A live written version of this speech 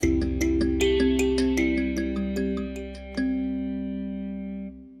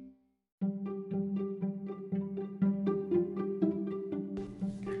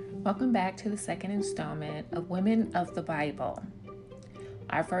Welcome back to the second installment of Women of the Bible.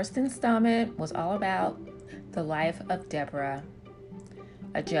 Our first installment was all about the life of Deborah,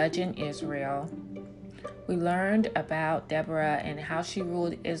 a judge in Israel. We learned about Deborah and how she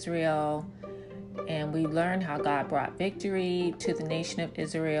ruled Israel, and we learned how God brought victory to the nation of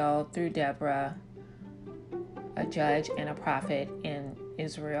Israel through Deborah, a judge and a prophet in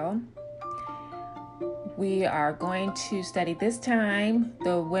Israel. We are going to study this time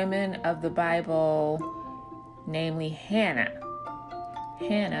the women of the Bible, namely Hannah.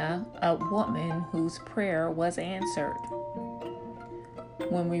 Hannah, a woman whose prayer was answered.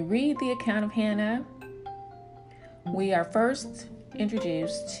 When we read the account of Hannah, we are first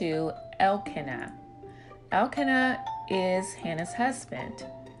introduced to Elkanah. Elkanah is Hannah's husband.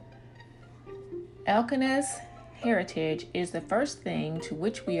 Elkanah's heritage is the first thing to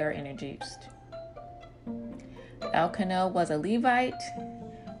which we are introduced. Elkanah was a Levite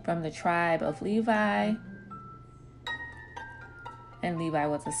from the tribe of Levi, and Levi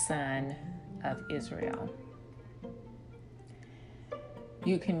was a son of Israel.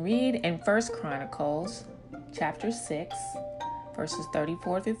 You can read in 1 Chronicles chapter 6, verses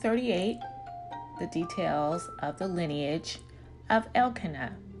 34 through 38, the details of the lineage of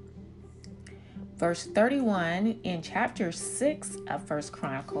Elkanah. Verse 31 in chapter 6 of 1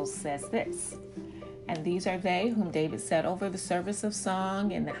 Chronicles says this: "And these are they whom David set over the service of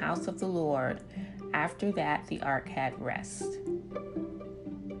song in the house of the Lord, after that the ark had rest."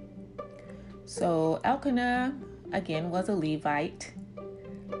 So Elkanah, again, was a Levite,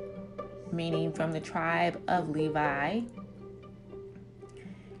 meaning from the tribe of Levi.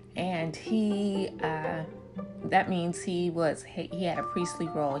 And that means he had a priestly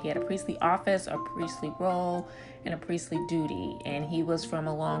role. He had a priestly office, a priestly role, and a priestly duty. And he was from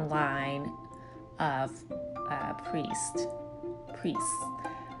a long line of priests.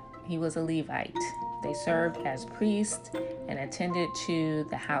 He was a Levite. They served as priests and attended to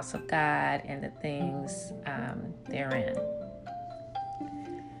the house of God and the things therein.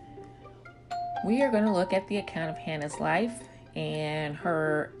 We are going to look at the account of Hannah's life, and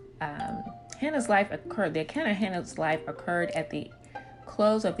Hannah's life occurred. The account of Hannah's life occurred at the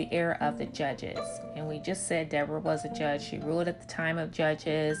close of the era of the judges, and we just said Deborah was a judge. She ruled at the time of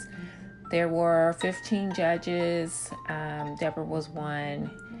judges. There were 15 judges. Deborah was one,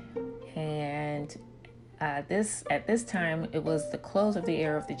 and at this time it was the close of the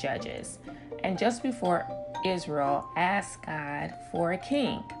era of the judges, and just before Israel asked God for a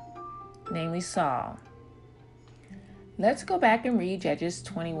king, namely Saul. Let's go back and read Judges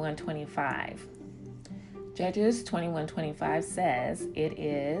 21:25. Judges 21:25 says,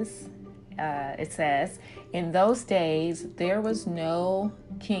 it says, "In those days there was no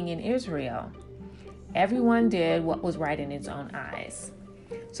king in Israel. Everyone did what was right in his own eyes."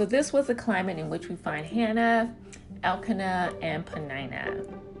 So this was the climate in which we find Hannah, Elkanah, and Peninnah,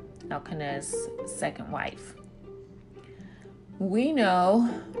 Elkanah's second wife. We know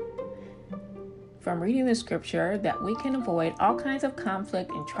from reading the scripture that we can avoid all kinds of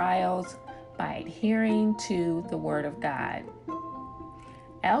conflict and trials by adhering to the word of God.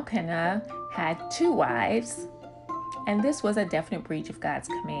 Elkanah had 2 wives, and this was a definite breach of God's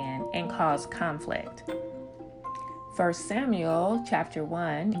command and caused conflict. 1 Samuel chapter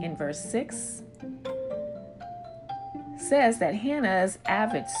 1 in verse 6 says that Hannah's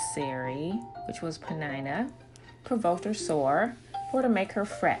adversary, which was Peninnah, provoked her sore for to make her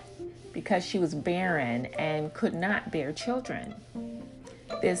fret, because she was barren and could not bear children.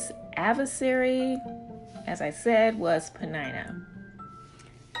 This adversary, as I said, was Peninnah,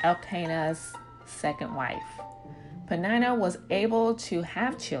 Elkanah's second wife. Peninnah was able to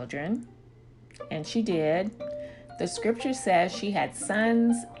have children, and she did. The scripture says she had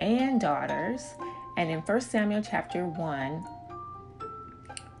sons and daughters, and in 1 Samuel chapter 1,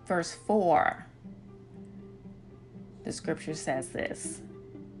 verse 4, the scripture says this: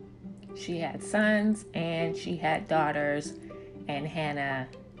 "She had sons and she had daughters, and Hannah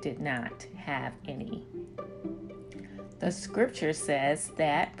did not have any." The scripture says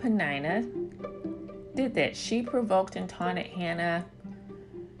that Peninnah did that. She provoked and taunted Hannah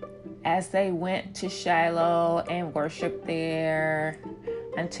as they went to Shiloh and worshiped there,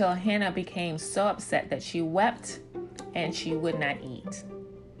 until Hannah became so upset that she wept and she would not eat.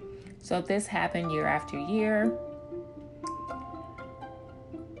 So this happened year after year.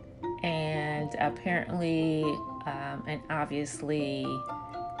 And apparently, and obviously,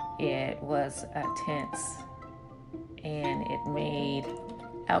 it was tense, and it made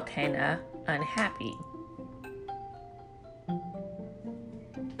Elkanah unhappy.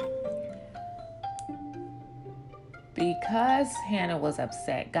 Because Hannah was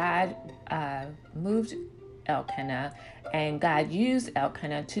upset, God moved Elkanah, and God used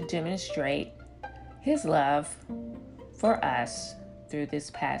Elkanah to demonstrate his love for us through this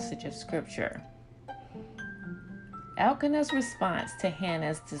passage of scripture. Elkanah's response to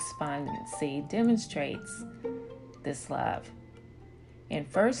Hannah's despondency demonstrates this love. In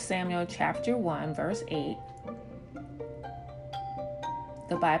 1 Samuel chapter 1, verse 8,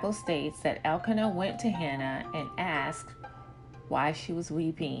 the Bible states that Elkanah went to Hannah and asked why she was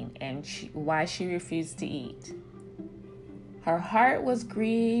weeping and why she refused to eat. Her heart was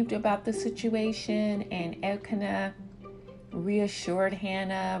grieved about the situation, and Elkanah reassured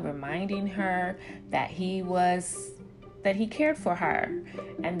Hannah, reminding her that he cared for her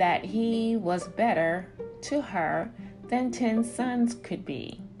and that he was better to her than 10 sons could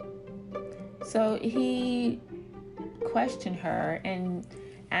be. So he questioned her and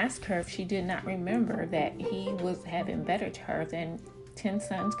asked her if she did not remember that he was having better to her than 10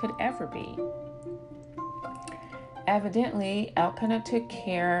 sons could ever be. Evidently, Elkanah took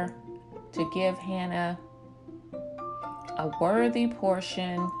care to give Hannah a worthy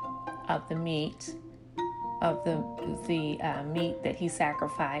portion of the meat, meat that he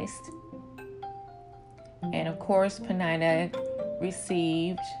sacrificed. And of course, Peninnah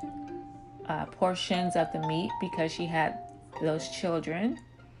received portions of the meat because she had those children.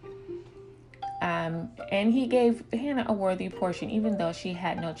 And he gave Hannah a worthy portion, even though she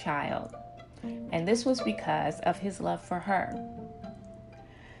had no child. And this was because of his love for her.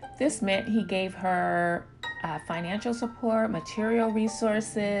 This meant he gave her financial support, material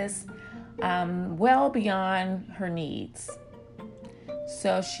resources, well beyond her needs.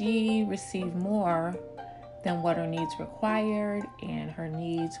 So she received more than what her needs required, and her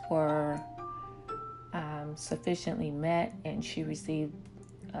needs were sufficiently met, and she received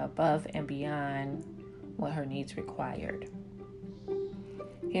above and beyond what her needs required.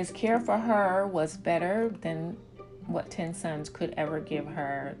 His care for her was better than what 10 sons could ever give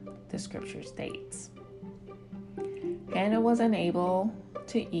her, the scripture states. Hannah was unable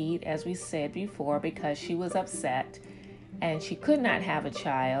to eat, as we said before, because she was upset and she could not have a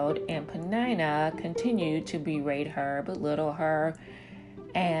child, and Peninnah continued to berate her, belittle her,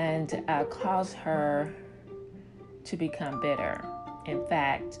 and cause her to become bitter. In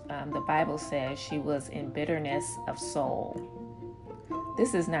fact, the Bible says she was in bitterness of soul.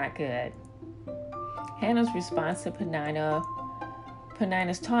 This is not good. Hannah's response to Peninnah's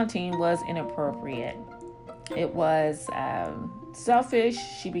taunting was inappropriate. It was selfish.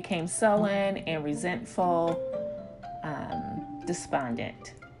 She became sullen and resentful,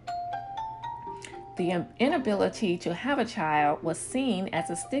 despondent. The inability to have a child was seen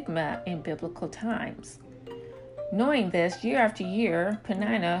as a stigma in biblical times. Knowing this, year after year,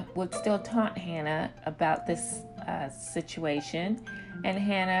 Peninnah would still taunt Hannah about this situation, and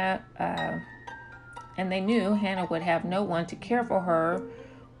they knew Hannah would have no one to care for her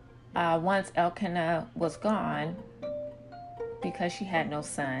once Elkanah was gone, because she had no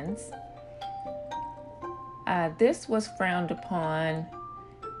sons. This was frowned upon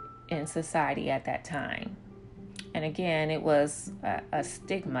in society at that time. And again, it was a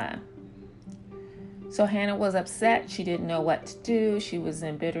stigma. So Hannah was upset. She didn't know what to do. She was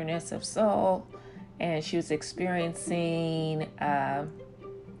in bitterness of soul, and she was experiencing the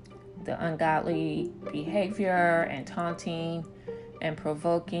ungodly behavior and taunting and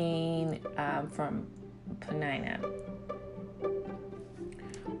provoking from Peninnah.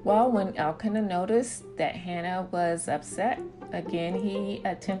 Well, when Elkanah noticed that Hannah was upset, again, he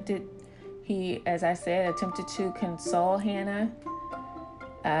attempted to console Hannah.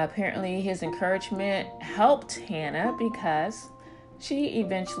 Apparently, his encouragement helped Hannah because she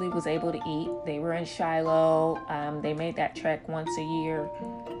eventually was able to eat. They were in Shiloh. They made that trek once a year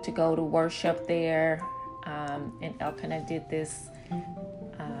to go to worship there. And Elkanah did this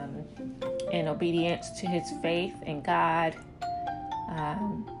in obedience to his faith in God.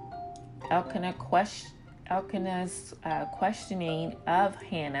 Elkanah's questioning of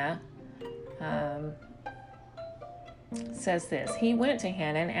Hannah says this. He went to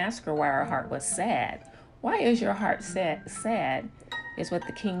Hannah and asked her why her heart was sad. Why is your heart sad is what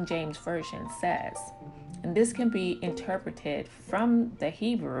the King James Version says. And this can be interpreted from the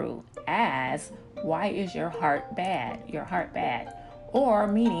Hebrew as, why is your heart bad? Or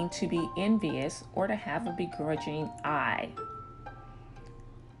meaning to be envious or to have a begrudging eye.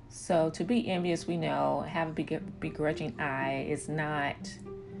 So to be envious, we know, have a begrudging eye is not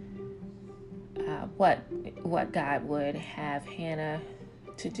what God would have Hannah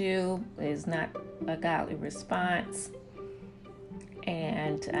to do, is not a godly response.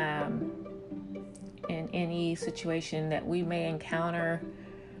 And in any situation that we may encounter,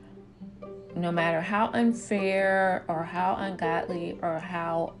 no matter how unfair or how ungodly or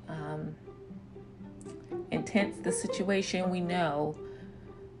how intense the situation, we know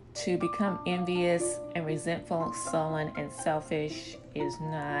to become envious and resentful, sullen, and selfish is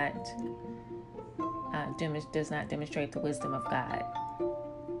not does not demonstrate the wisdom of God.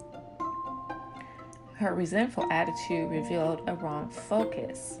 Her resentful attitude revealed a wrong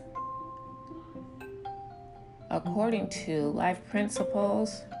focus. According to Life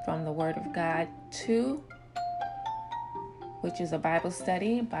Principles from the Word of God 2, which is a Bible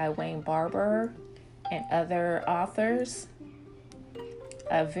study by Wayne Barber and other authors,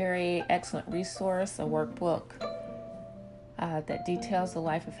 a very excellent resource, a workbook that details the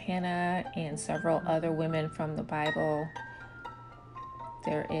life of Hannah and several other women from the Bible.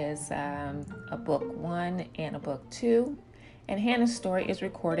 There is a book 1 and a book 2. And Hannah's story is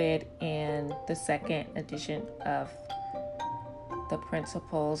recorded in the second edition of the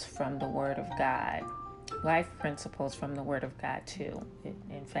Principles from the Word of God. Life Principles from the Word of God too,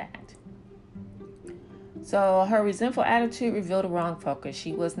 in fact. So her resentful attitude revealed a wrong focus.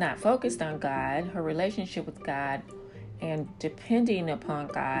 She was not focused on God, her relationship with God, and depending upon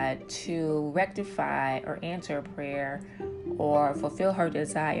God to rectify or answer a prayer or fulfill her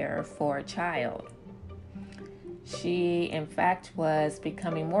desire for a child. She, in fact, was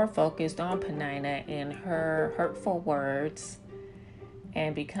becoming more focused on Peninnah and her hurtful words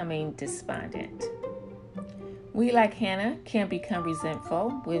and becoming despondent. We, like Hannah, can become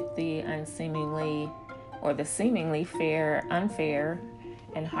resentful with the seemingly unfair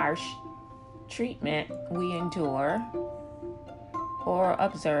and harsh treatment we endure or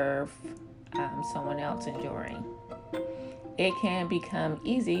observe someone else enduring. It can become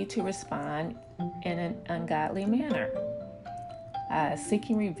easy to respond in an ungodly manner.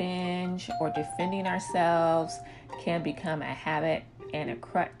 Seeking revenge or defending ourselves can become a habit and a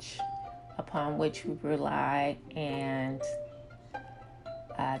crutch upon which we rely, and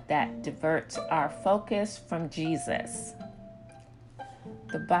that diverts our focus from Jesus.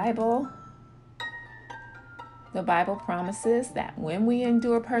 The Bible promises that when we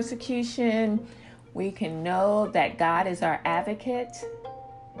endure persecution, we can know that God is our advocate.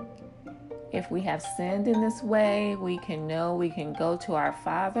 If we have sinned in this way, we can know we can go to our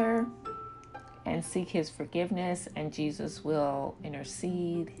Father and seek His forgiveness, and Jesus will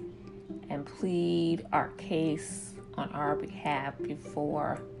intercede and plead our case on our behalf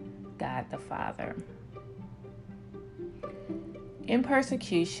before God the Father. In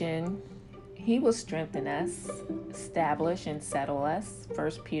persecution, He will strengthen us, establish and settle us.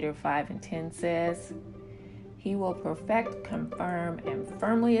 1 Peter 5:10 says, He will perfect, confirm, and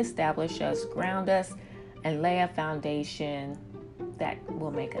firmly establish us, ground us, and lay a foundation that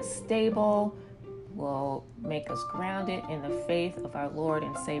will make us stable, will make us grounded in the faith of our Lord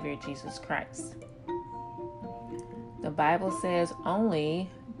and Savior Jesus Christ. The Bible says only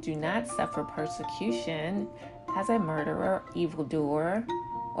do not suffer persecution as a murderer, evildoer,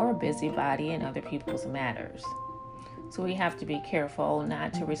 or a busybody in other people's matters. So we have to be careful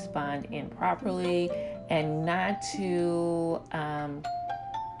not to respond improperly and not to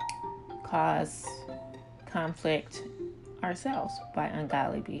cause conflict ourselves by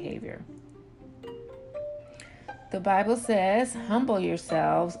ungodly behavior. The Bible says, humble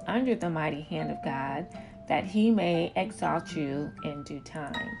yourselves under the mighty hand of God, that He may exalt you in due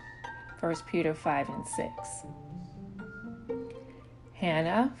time. 1 Peter 5:6.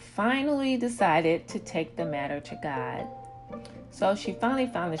 Hannah finally decided to take the matter to God. So she finally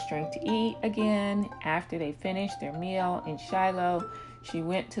found the strength to eat again. After they finished their meal in Shiloh, she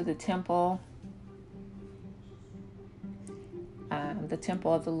went to the temple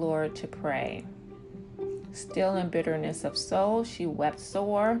of the Lord to pray. Still in bitterness of soul, she wept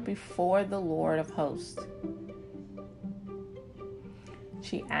sore before the Lord of hosts.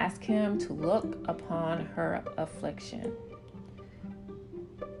 She asked Him to look upon her affliction.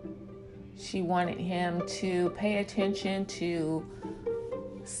 She wanted Him to pay attention, to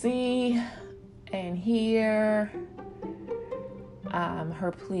see and hear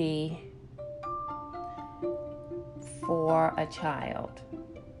her plea for a child.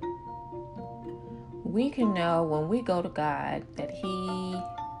 We can know when we go to God that He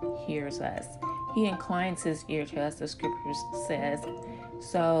hears us. He inclines His ear to us, the scripture says.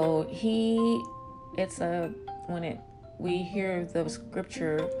 So we hear the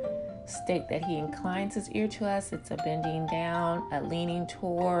scripture state that He inclines His ear to us. It's a bending down, a leaning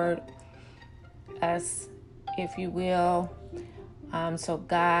toward us, if you will. So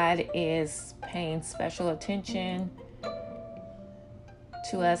God is paying special attention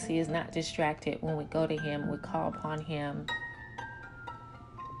to us. He is not distracted when we go to him. We call upon him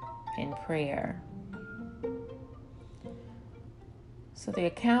in prayer. So the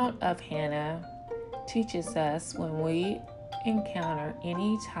account of Hannah teaches us when we encounter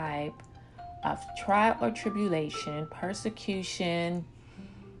any type of trial or tribulation, persecution,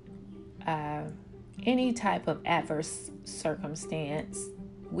 any type of adverse circumstance,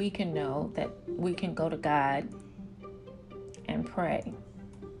 we can know that we can go to God and pray.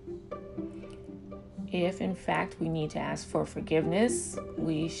 If in fact we need to ask for forgiveness,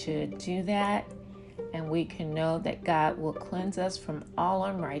 we should do that, and we can know that God will cleanse us from all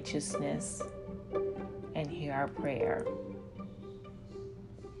unrighteousness and hear our prayer.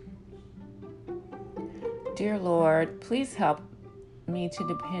 Dear Lord, please help me to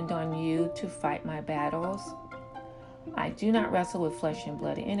depend on you to fight my battles. I do not wrestle with flesh and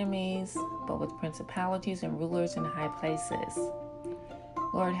blood enemies, but with principalities and rulers in high places.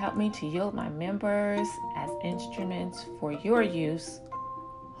 Lord, help me to yield my members as instruments for your use,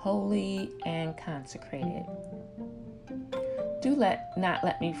 holy and consecrated. Do not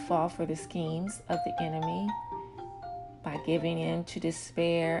let me fall for the schemes of the enemy by giving in to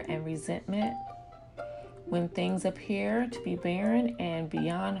despair and resentment. When things appear to be barren and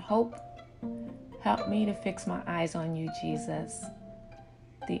beyond hope, help me to fix my eyes on you, Jesus,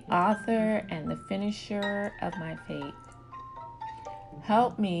 the author and the finisher of my faith.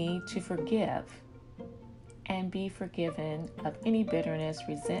 Help me to forgive and be forgiven of any bitterness,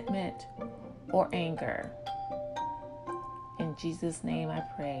 resentment, or anger. In Jesus' name I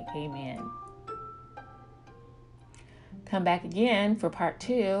pray, amen. Come back again for part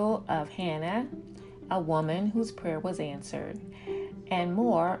 2 of Hannah, a woman whose prayer was answered, and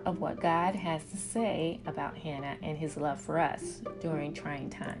more of what God has to say about Hannah and his love for us during trying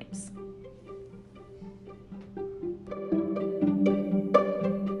times.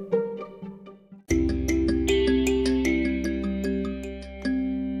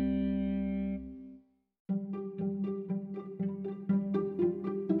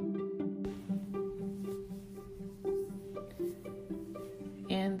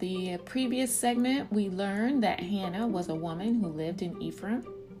 In the previous segment, we learned that Hannah was a woman who lived in Ephraim.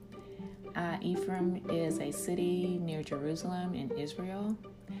 Ephraim is a city near Jerusalem in Israel,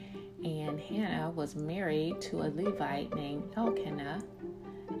 and Hannah was married to a Levite named Elkanah,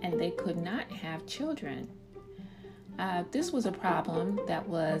 and they could not have children. This was a problem that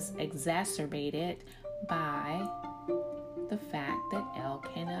was exacerbated by the fact that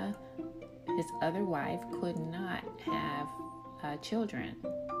Elkanah, his other wife, could not have children.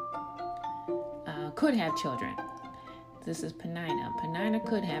 Could have children. This is Peninnah. Peninnah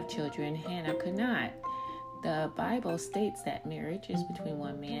could have children. Hannah could not. The Bible states that marriage is between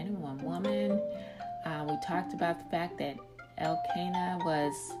one man and one woman. We talked about the fact that Elkanah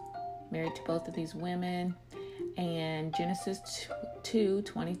was married to both of these women. And Genesis 2,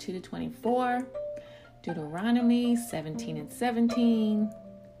 22 to 24, Deuteronomy 17 and 17,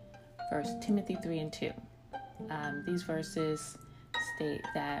 1 Timothy 3 and 2. These verses state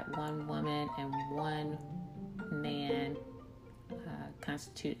that one woman and one man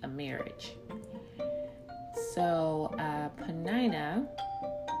constitute a marriage. So Peninnah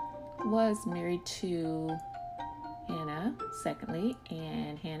was married to Hannah secondly,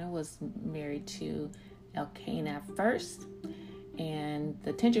 and Hannah was married to Elkanah first, and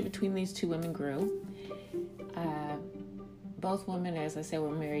the tension between these two women grew. Both women, as I said,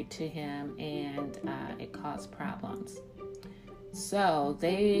 were married to him, and it caused problems. So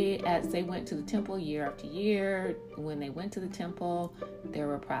as they went to the temple year after year, when they went to the temple, there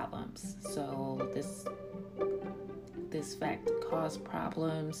were problems. So this fact caused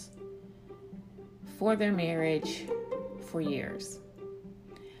problems for their marriage for years.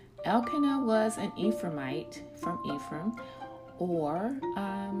 Elkanah was an Ephraimite from Ephraim, or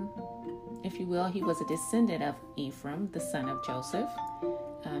if you will, he was a descendant of Ephraim, the son of Joseph.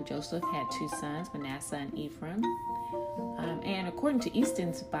 Joseph had two sons, Manasseh and Ephraim. And according to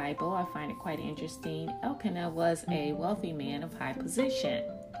Easton's Bible, I find it quite interesting, Elkanah was a wealthy man of high position.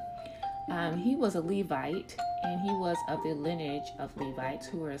 He was a Levite, and he was of the lineage of Levites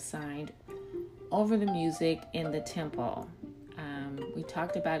who were assigned over the music in the temple. We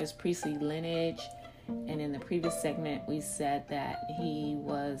talked about his priestly lineage, and in the previous segment we said that he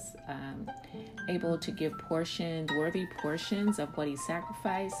was able to give worthy portions of what he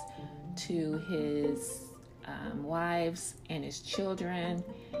sacrificed to his wives and his children,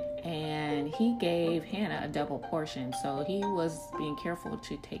 and he gave Hannah a double portion. So he was being careful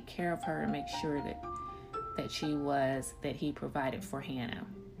to take care of her and make sure that he provided for Hannah.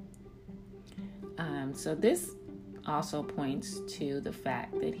 So this also points to the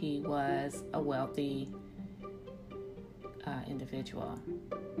fact that he was a wealthy individual.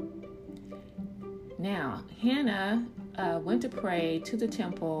 Now, Hannah went to pray to the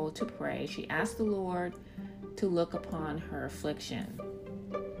temple to pray. She asked the Lord to look upon her affliction.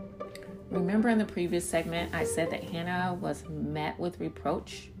 Remember in the previous segment, I said that Hannah was met with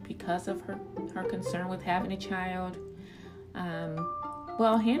reproach because of her concern with having a child.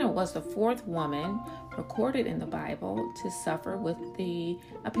 Well, Hannah was the fourth woman recorded in the Bible to suffer with the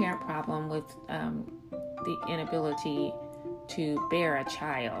apparent problem with the inability to bear a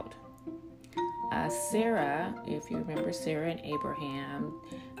child. Sarah, if you remember Sarah and Abraham,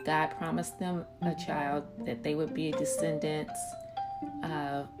 God promised them a child, that they would be descendants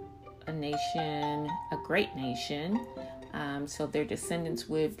of a nation, a great nation. So their descendants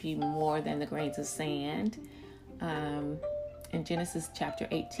would be more than the grains of sand. In Genesis chapter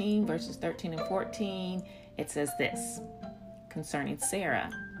 18, verses 13 and 14, it says this concerning Sarah.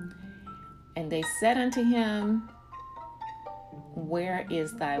 And they said unto him, where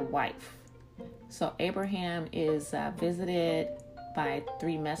is thy wife? So Abraham is visited by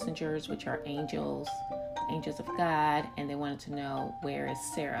three messengers, which are angels of God, and they wanted to know, where is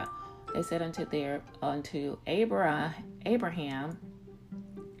Sarah? They said unto Abraham,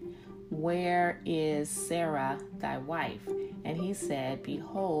 where is Sarah thy wife? And he said,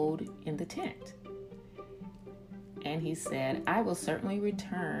 behold, in the tent. And he said, I will certainly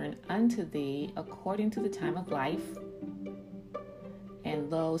return unto thee according to the time of life.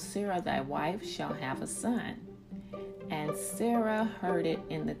 And lo, Sarah thy wife shall have a son. And Sarah heard it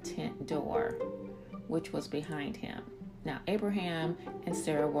in the tent door, which was behind him. Now Abraham and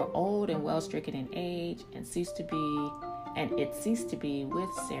Sarah were old and well stricken in age, and it ceased to be with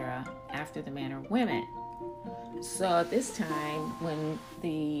Sarah after the manner of women. So at this time, when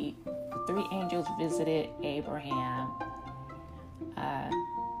the three angels visited Abraham,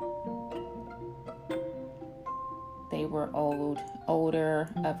 they were older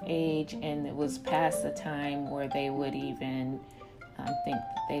of age, and it was past the time where they would even think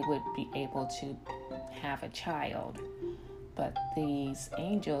they would be able to have a child. But these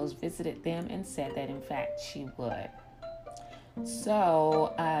angels visited them and said that in fact she would.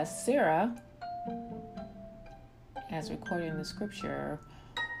 So Sarah, as recorded in the scripture,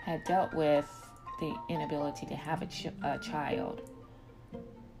 had dealt with the inability to have a child.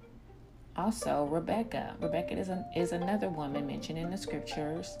 Also, Rebecca is another woman mentioned in the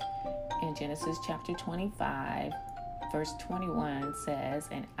scriptures. In Genesis chapter 25, verse 21 says,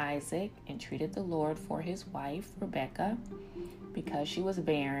 and Isaac entreated the Lord for his wife, Rebecca, because she was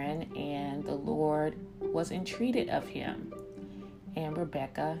barren, and the Lord was entreated of him. And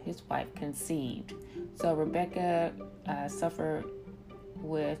Rebecca, his wife, conceived. So Rebecca suffered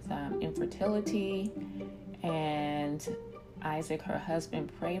with infertility, and Isaac, her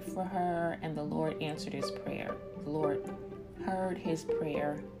husband, prayed for her, and the Lord answered his prayer. The Lord heard his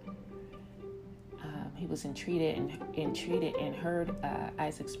prayer. He was entreated and heard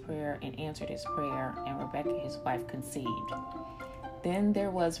Isaac's prayer and answered his prayer, and Rebecca, his wife, conceived. Then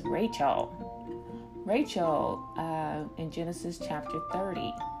there was Rachel. In Genesis chapter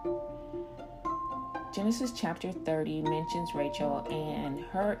 30. Genesis chapter 30 mentions Rachel and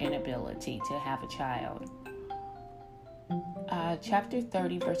her inability to have a child. Chapter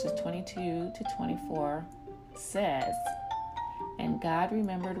 30, verses 22 to 24 says, and God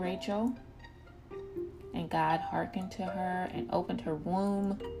remembered Rachel, and God hearkened to her and opened her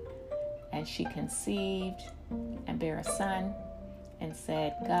womb, and she conceived and bare a son, and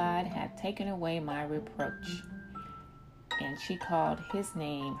said, God hath taken away my reproach. And she called her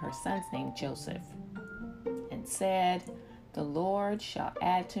son's name, Joseph, and said, the Lord shall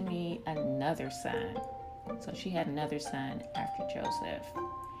add to me another son. So she had another son after Joseph,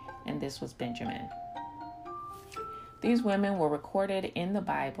 and this was Benjamin. These women were recorded in the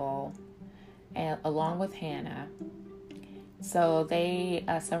Bible along with Hannah. So they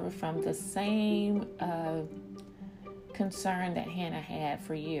suffered from the same concern that Hannah had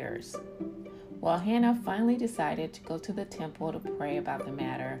for years. Well, Hannah finally decided to go to the temple to pray about the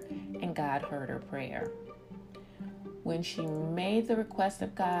matter, and God heard her prayer. When she made the request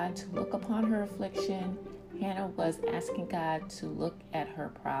of God to look upon her affliction, Hannah was asking God to look at her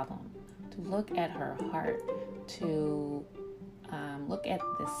problem, to look at her heart, to look at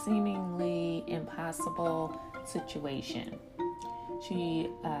the seemingly impossible situation.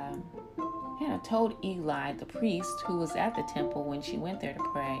 Hannah told Eli, the priest who was at the temple when she went there to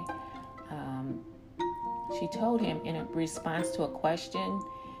pray, she told him in a response to a question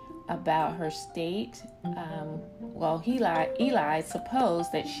about her state. Eli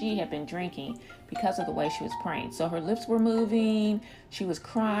supposed that she had been drinking because of the way she was praying. So her lips were moving, she was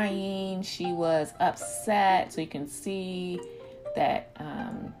crying, she was upset. So you can see that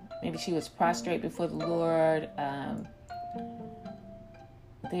maybe she was prostrate before the Lord,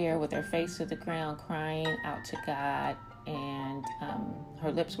 there with her face to the ground, crying out to God, and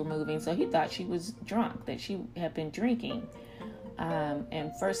her lips were moving. So he thought she was drunk, that she had been drinking.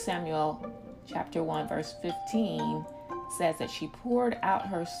 And 1 Samuel chapter 1 verse 15 says that she poured out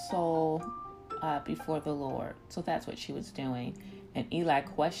her soul before the Lord. So that's what she was doing. And Eli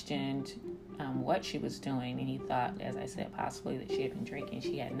questioned what she was doing, and he thought, as I said, possibly that she had been drinking.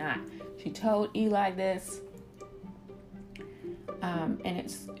 She had not. She told Eli this, and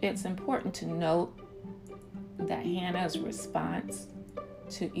it's important to note that Hannah's response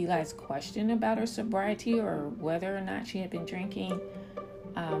to Eli's question about her sobriety or whether or not she had been drinking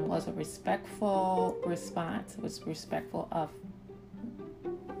was a respectful response. It was respectful of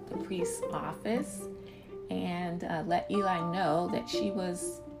the priest's office, and let Eli know that she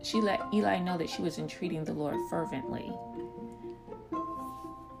let Eli know that she was entreating the Lord fervently.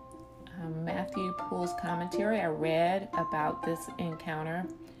 Matthew Poole's commentary, I read about this encounter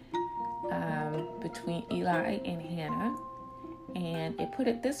between Eli and Hannah, and it put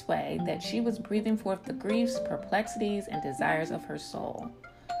it this way, that she was breathing forth the griefs, perplexities, and desires of her soul.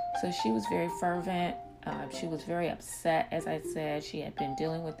 So she was very fervent. She was very upset. As I said, she had been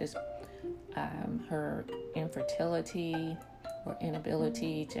dealing with this, her infertility or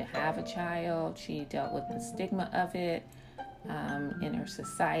inability to have a child. She dealt with the stigma of it in her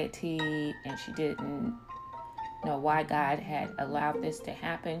society, and she didn't know why God had allowed this to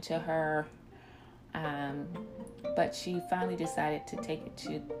happen to her. But she finally decided to take it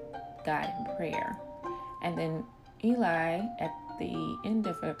to God in prayer. And then Eli, at the end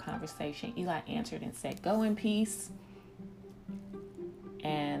of her conversation, Eli answered and said, "Go in peace,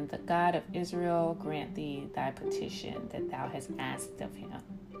 and the God of Israel grant thee thy petition that thou hast asked of him."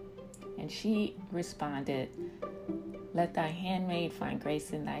 And she responded, "Let thy handmaid find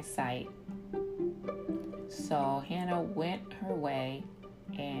grace in thy sight." So Hannah went her way,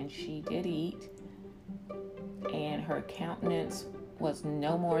 and she did eat, and her countenance was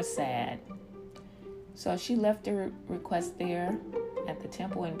no more sad. So she left her request there at the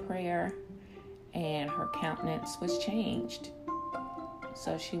temple in prayer, and her countenance was changed.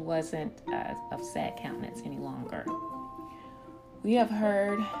 So she wasn't of sad countenance any longer. We have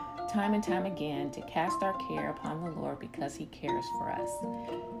heard time and time again to cast our care upon the Lord because he cares for us.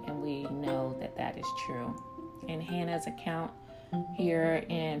 And we know that that is true. And Hannah's account here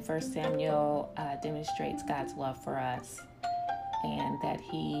in 1 Samuel demonstrates God's love for us, and that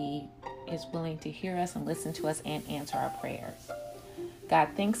he is willing to hear us and listen to us and answer our prayers. God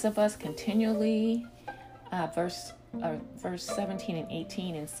thinks of us continually. Verse 17 and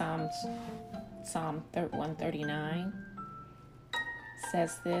 18 in Psalm 139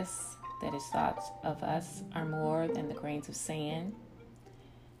 says this, that his thoughts of us are more than the grains of sand.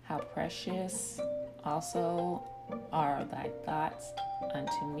 How precious also are thy thoughts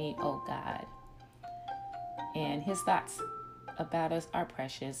unto me, O God. And his thoughts about us are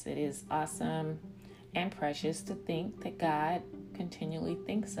precious. It is awesome and precious to think that God continually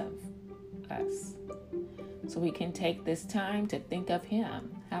thinks of us. So we can take this time to think of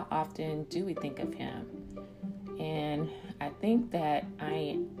him. How often do we think of him? And I think that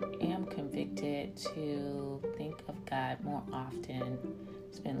I am convicted to think of God more often.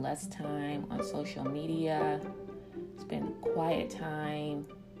 Spend less time on social media. Spend quiet time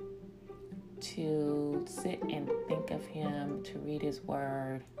to sit and think of him, to read his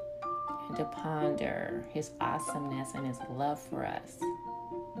word, and to ponder his awesomeness and his love for us.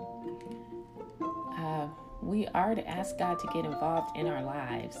 We are to ask God to get involved in our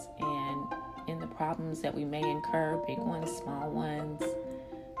lives and in the problems that we may incur, big ones, small ones.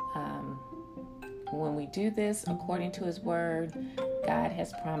 When we do this according to his word, God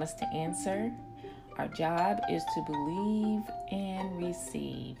has promised to answer. Our job is to believe and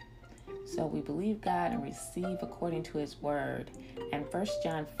receive. So we believe God and receive according to his word. And 1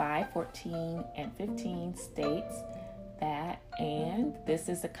 John 5:14 and 15 states that, and this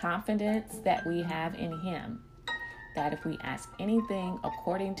is the confidence that we have in him, that if we ask anything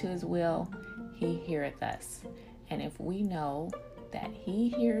according to his will, he heareth us. And if we know that he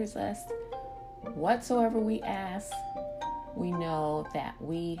hears us, whatsoever we ask, we know that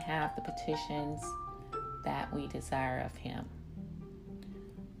we have the petitions that we desire of him.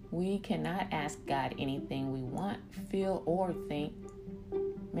 We cannot ask God anything we want, feel, or think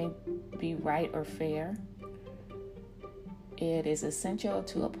may be right or fair. It is essential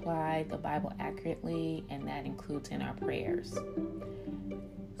to apply the Bible accurately, and that includes in our prayers.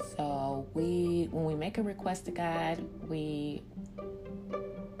 So when we make a request to God, we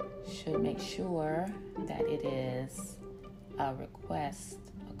should make sure that it is a request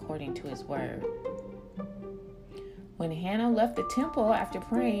according to His word. When Hannah left the temple after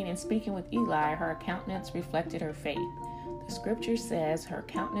praying and speaking with Eli, her countenance reflected her faith. The scripture says her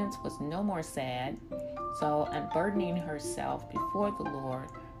countenance was no more sad, so unburdening herself before the Lord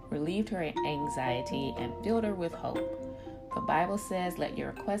relieved her anxiety and filled her with hope. The Bible says, "Let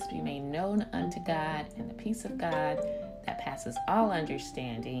your requests be made known unto God, and the peace of God that passes all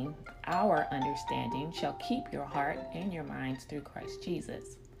understanding, our understanding, shall keep your heart and your minds through Christ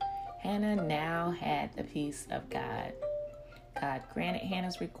Jesus." Hannah now had the peace of God. God granted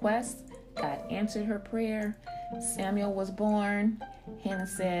Hannah's request. God answered her prayer. Samuel was born. Hannah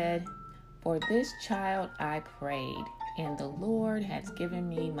said, "For this child I prayed, and the Lord has given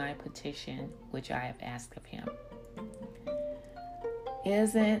me my petition, which I have asked of Him."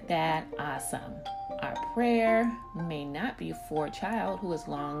 Isn't that awesome? Our prayer may not be for a child who is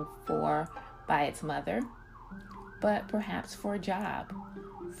longed for by its mother, but perhaps for a job,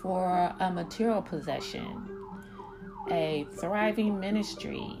 for a material possession, a thriving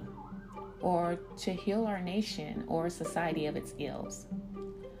ministry, or to heal our nation or society of its ills.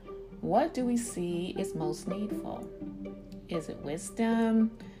 What do we see is most needful? Is it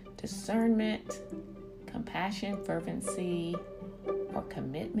wisdom, discernment, compassion, fervency, or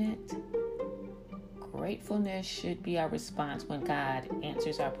commitment? Gratefulness should be our response when God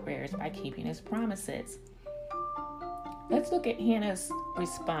answers our prayers by keeping His promises. Let's look at Hannah's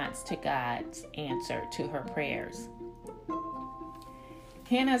response to God's answer to her prayers.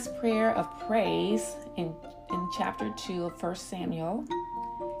 Hannah's prayer of praise in chapter 2 of 1 Samuel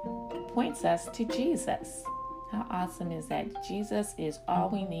points us to Jesus. How awesome is that? Jesus is all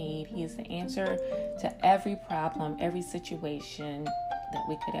we need. He is the answer to every problem, every situation that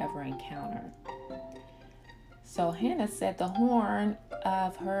we could ever encounter. So Hannah said, "The horn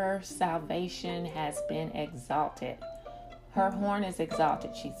of her salvation has been exalted." Her horn is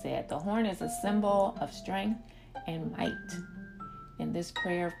exalted, she said. The horn is a symbol of strength and might. In this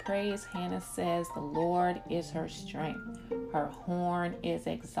prayer of praise, Hannah says the Lord is her strength. Her horn is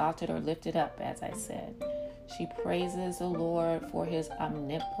exalted or lifted up, as I said. She praises the Lord for His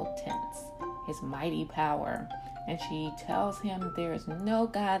omnipotence, His mighty power, and she tells Him there is no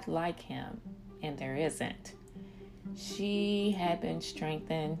God like Him, and there isn't. She had been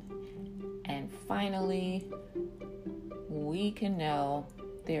strengthened, and finally, we can know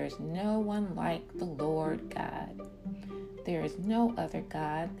there is no one like the Lord God. There is no other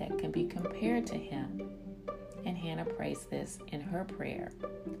God that can be compared to Him. And Hannah prays this in her prayer.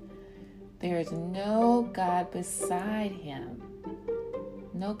 There is no God beside Him,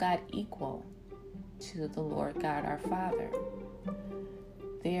 no God equal to the Lord God our Father.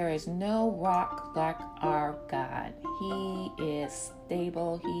 There is no rock like our God. He is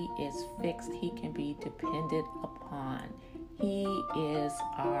stable. He is fixed. He can be depended upon. He is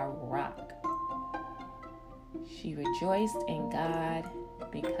our rock. She rejoiced in God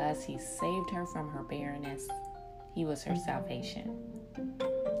because He saved her from her barrenness. He was her salvation.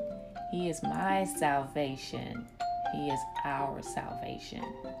 He is my salvation. He is our salvation.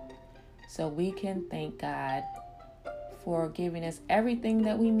 So we can thank God for giving us everything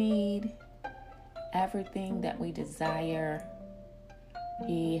that we need, everything that we desire.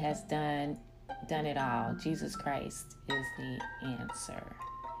 He has done it all. Jesus Christ is the answer.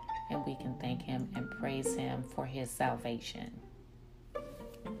 And we can thank Him and praise Him for His salvation.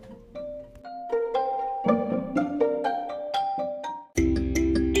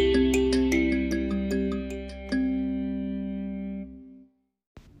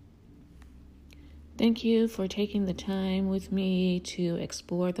 Thank you for taking the time with me to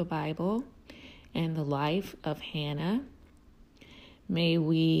explore the Bible and the life of Hannah. May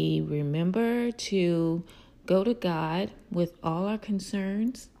we remember to go to God with all our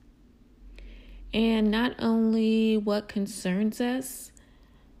concerns, and not only what concerns us,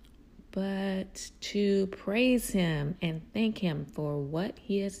 but to praise Him and thank Him for what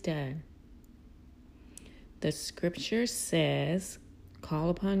He has done. The scripture says, "Call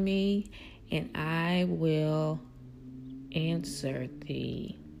upon me, and I will answer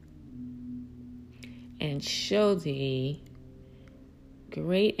thee and show thee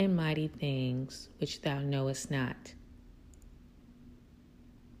great and mighty things which thou knowest not."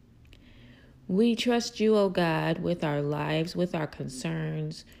 We trust You, O God, with our lives, with our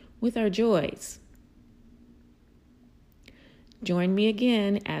concerns, with our joys. Join me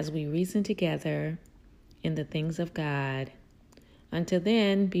again as we reason together in the things of God. Until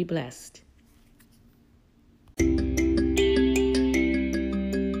then, be blessed.